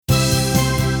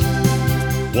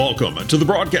Welcome to the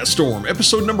Broadcast Storm,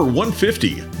 episode number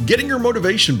 150, Getting Your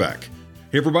Motivation Back.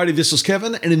 Hey everybody, this is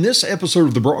Kevin, and in this episode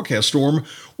of the Broadcast Storm,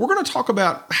 we're going to talk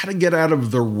about how to get out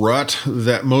of the rut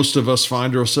that most of us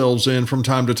find ourselves in from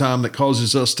time to time that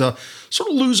causes us to sort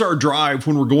of lose our drive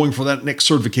when we're going for that next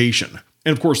certification.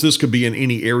 And of course, this could be in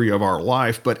any area of our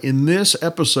life, but in this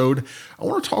episode, I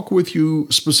want to talk with you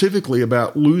specifically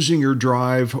about losing your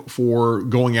drive for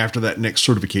going after that next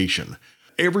certification.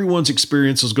 Everyone's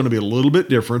experience is going to be a little bit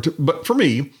different, but for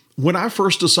me, when I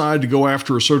first decided to go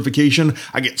after a certification,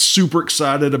 I get super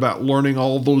excited about learning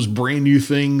all those brand new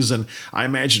things, and I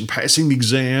imagine passing the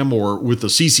exam or with the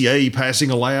CCIE passing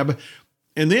a lab,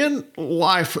 and then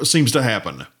life seems to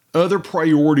happen. Other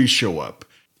priorities show up.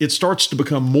 It starts to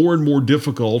become more and more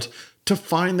difficult to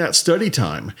find that study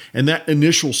time. And that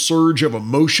initial surge of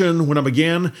emotion when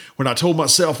I told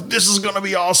myself, this is going to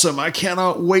be awesome, I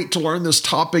cannot wait to learn this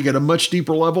topic at a much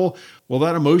deeper level, well,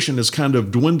 that emotion has kind of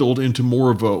dwindled into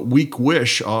more of a weak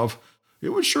wish of, it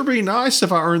would sure be nice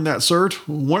if I earned that cert.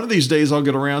 One of these days I'll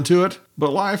get around to it,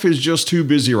 but life is just too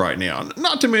busy right now.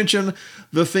 Not to mention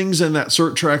the things in that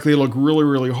cert track, they look really,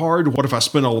 really hard. What if I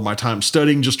spend all of my time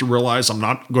studying just to realize I'm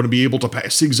not going to be able to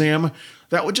pass the exam?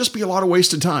 That would just be a lot of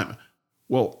wasted time.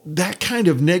 Well, that kind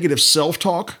of negative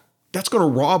self-talk, that's going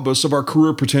to rob us of our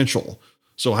career potential.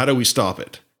 So how do we stop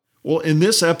it? Well, in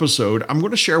this episode, I'm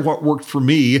going to share what worked for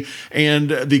me, and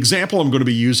the example I'm going to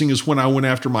be using is when I went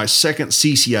after my second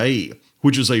CCIE,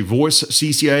 which is a Voice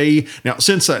CCIE. Now,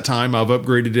 since that time, I've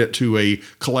upgraded it to a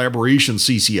collaboration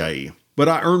CCIE. But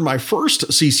I earned my first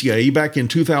CCIE back in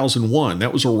 2001.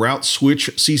 That was a route switch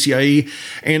CCIE.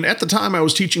 And at the time, I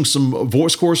was teaching some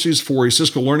voice courses for a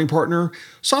Cisco learning partner.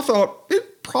 So I thought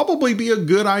it'd probably be a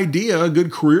good idea, a good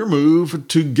career move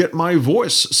to get my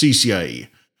voice CCIE.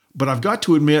 But I've got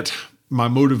to admit, my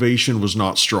motivation was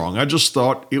not strong. I just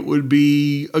thought it would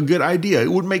be a good idea.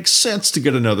 It would make sense to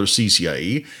get another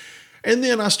CCIE. And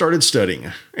then I started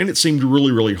studying, and it seemed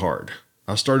really, really hard.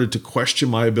 I started to question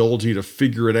my ability to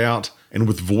figure it out. And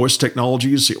with voice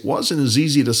technologies, it wasn't as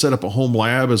easy to set up a home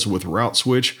lab as with route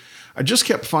switch. I just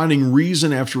kept finding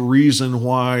reason after reason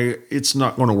why it's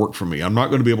not going to work for me. I'm not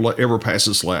going to be able to ever pass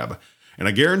this lab. And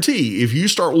I guarantee if you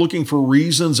start looking for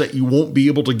reasons that you won't be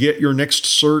able to get your next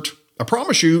cert, I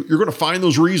promise you're going to find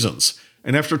those reasons.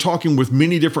 And after talking with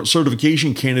many different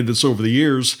certification candidates over the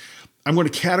years, I'm going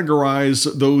to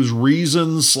categorize those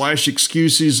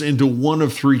reasons/excuses into one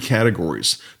of three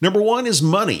categories. Number one is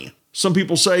money. Some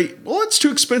people say, well, it's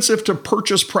too expensive to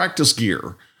purchase practice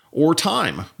gear. Or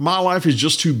time. My life is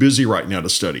just too busy right now to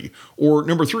study. Or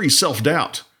number three,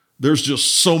 self-doubt. There's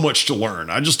just so much to learn.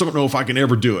 I just don't know if I can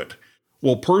ever do it.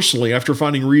 Well, personally, after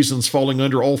finding reasons falling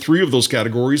under all three of those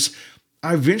categories,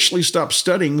 I eventually stopped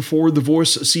studying for the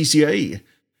Voice CCIE.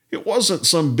 It wasn't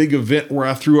some big event where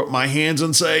I threw up my hands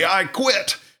and say, I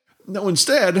quit. No,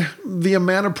 instead, the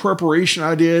amount of preparation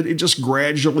I did, it just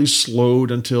gradually slowed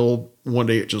until one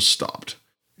day it just stopped.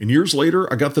 And years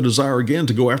later, I got the desire again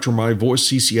to go after my Voice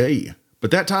CCIE. But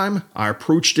that time, I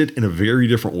approached it in a very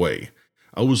different way.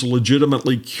 I was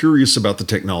legitimately curious about the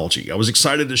technology. I was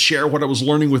excited to share what I was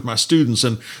learning with my students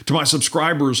and to my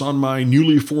subscribers on my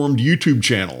newly formed YouTube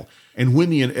channel. And when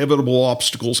the inevitable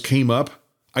obstacles came up,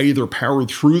 I either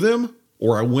powered through them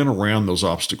or I went around those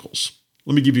obstacles.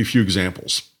 Let me give you a few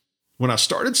examples. When I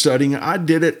started studying, I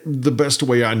did it the best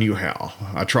way I knew how.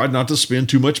 I tried not to spend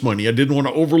too much money. I didn't want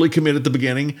to overly commit at the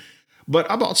beginning, but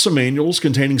I bought some manuals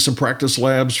containing some practice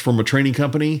labs from a training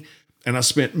company, and I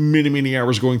spent many, many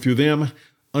hours going through them.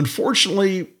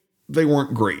 Unfortunately, they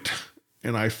weren't great,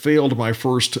 and I failed my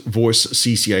first Voice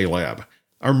CCIE lab.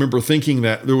 I remember thinking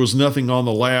that there was nothing on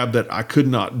the lab that I could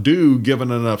not do given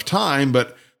enough time,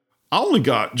 but I only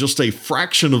got just a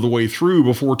fraction of the way through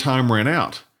before time ran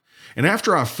out. And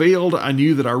after I failed, I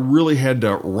knew that I really had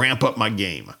to ramp up my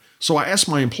game. So I asked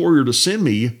my employer to send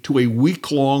me to a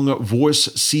week-long Voice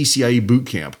CCIE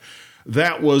bootcamp.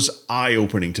 That was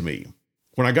eye-opening to me.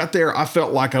 When I got there, I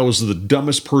felt like I was the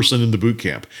dumbest person in the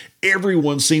bootcamp.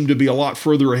 Everyone seemed to be a lot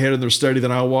further ahead in their study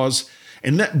than I was.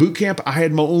 In that bootcamp, I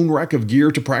had my own rack of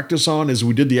gear to practice on as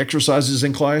we did the exercises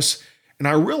in class. And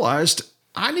I realized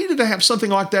I needed to have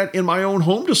something like that in my own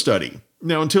home to study.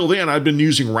 Now, until then, I'd been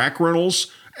using rack rentals,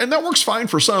 and that works fine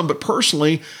for some, but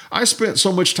personally, I spent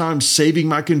so much time saving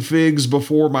my configs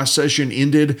before my session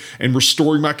ended and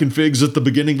restoring my configs at the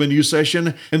beginning of a new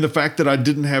session, and the fact that I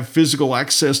didn't have physical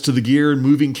access to the gear and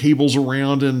moving cables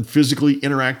around and physically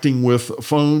interacting with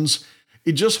phones,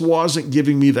 it just wasn't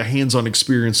giving me the hands-on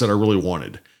experience that I really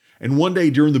wanted. And one day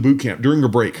during the boot camp, during a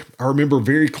break, I remember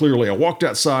very clearly I walked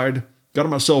outside, got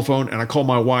on my cell phone and I called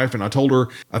my wife and I told her,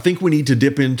 I think we need to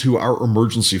dip into our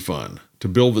emergency fund to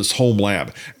build this home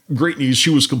lab. Great news, she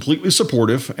was completely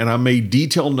supportive, and I made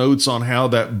detailed notes on how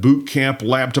that boot camp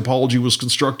lab topology was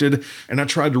constructed, and I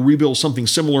tried to rebuild something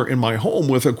similar in my home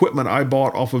with equipment I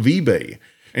bought off of eBay.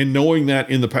 And knowing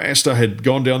that in the past I had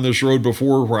gone down this road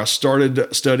before where I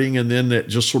started studying and then it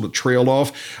just sort of trailed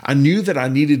off, I knew that I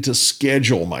needed to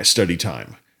schedule my study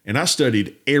time. And I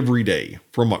studied every day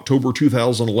from October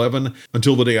 2011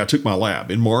 until the day I took my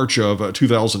lab in March of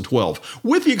 2012,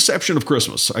 with the exception of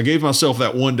Christmas. I gave myself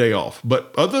that one day off.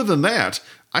 But other than that,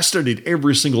 I studied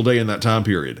every single day in that time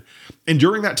period. And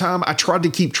during that time, I tried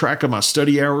to keep track of my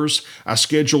study hours. I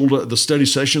scheduled the study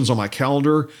sessions on my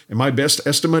calendar. And my best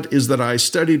estimate is that I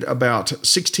studied about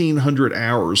 1,600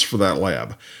 hours for that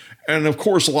lab. And of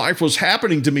course, life was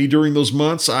happening to me during those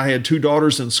months. I had 2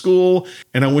 daughters in school,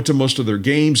 and I went to most of their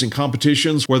games and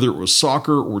competitions, whether it was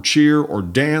soccer or cheer or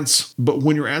dance. But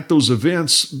when you're at those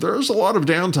events, there's a lot of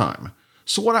downtime.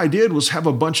 So what I did was have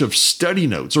a bunch of study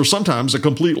notes, or sometimes a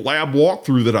complete lab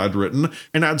walkthrough that I'd written,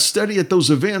 and I'd study at those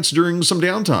events during some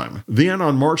downtime. Then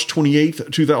on March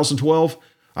 28th, 2012,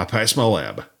 I passed my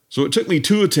lab. So it took me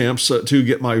 2 attempts to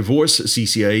get my Voice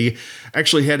CCIE.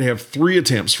 Actually had to have 3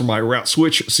 attempts for my Route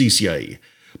Switch CCIE.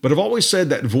 But I've always said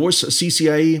that Voice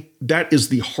CCIE, that is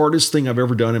the hardest thing I've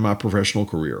ever done in my professional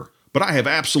career. But I have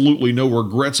absolutely no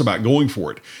regrets about going for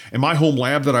it. And my home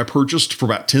lab that I purchased for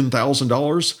about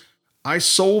 $10,000, I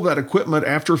sold that equipment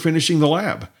after finishing the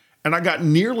lab. And I got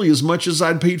nearly as much as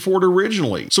I'd paid for it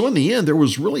originally. So in the end, there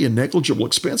was really a negligible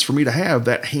expense for me to have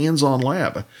that hands-on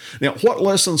lab. Now, what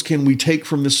lessons can we take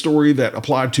from this story that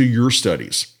apply to your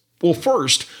studies? Well,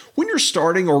 first, when you're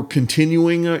starting or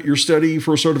continuing your study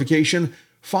for a certification,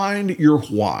 find your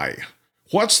why.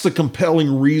 What's the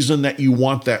compelling reason that you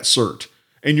want that cert?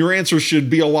 And your answer should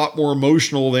be a lot more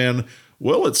emotional than,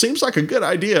 well, it seems like a good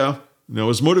idea.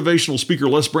 As motivational speaker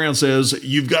Les Brown says,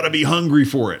 you've got to be hungry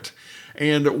for it.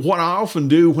 And what I often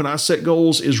do when I set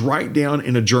goals is write down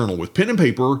in a journal with pen and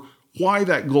paper why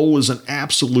that goal is an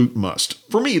absolute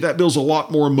must. For me, that builds a lot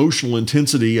more emotional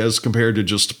intensity as compared to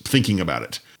just thinking about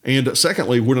it. And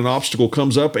secondly, when an obstacle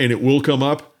comes up, and it will come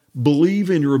up, believe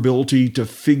in your ability to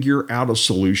figure out a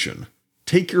solution.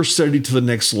 Take your study to the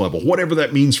next level, whatever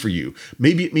that means for you.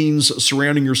 Maybe it means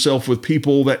surrounding yourself with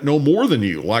people that know more than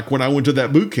you, like when I went to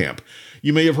that boot camp.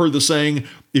 You may have heard the saying,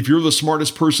 if you're the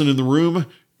smartest person in the room,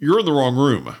 you're in the wrong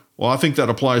room. Well, I think that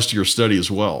applies to your study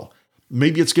as well.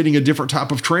 Maybe it's getting a different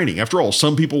type of training. After all,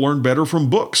 some people learn better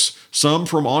from books, some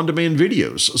from on-demand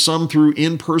videos, some through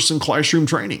in-person classroom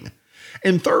training.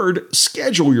 And third,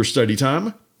 schedule your study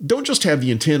time. Don't just have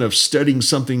the intent of studying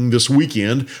something this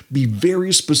weekend. Be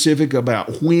very specific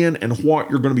about when and what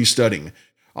you're going to be studying.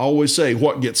 I always say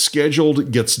what gets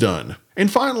scheduled gets done. And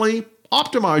finally,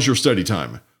 optimize your study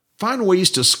time. Find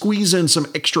ways to squeeze in some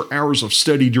extra hours of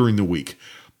study during the week.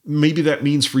 Maybe that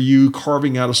means for you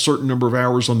carving out a certain number of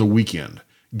hours on the weekend,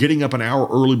 getting up an hour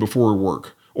early before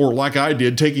work, or like I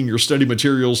did, taking your study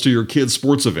materials to your kids'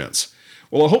 sports events.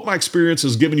 Well, I hope my experience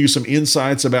has given you some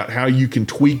insights about how you can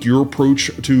tweak your approach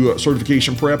to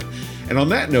certification prep. And on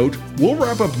that note, we'll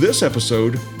wrap up this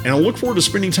episode, and I look forward to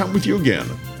spending time with you again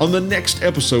on the next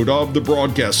episode of The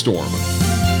Broadcast Storm.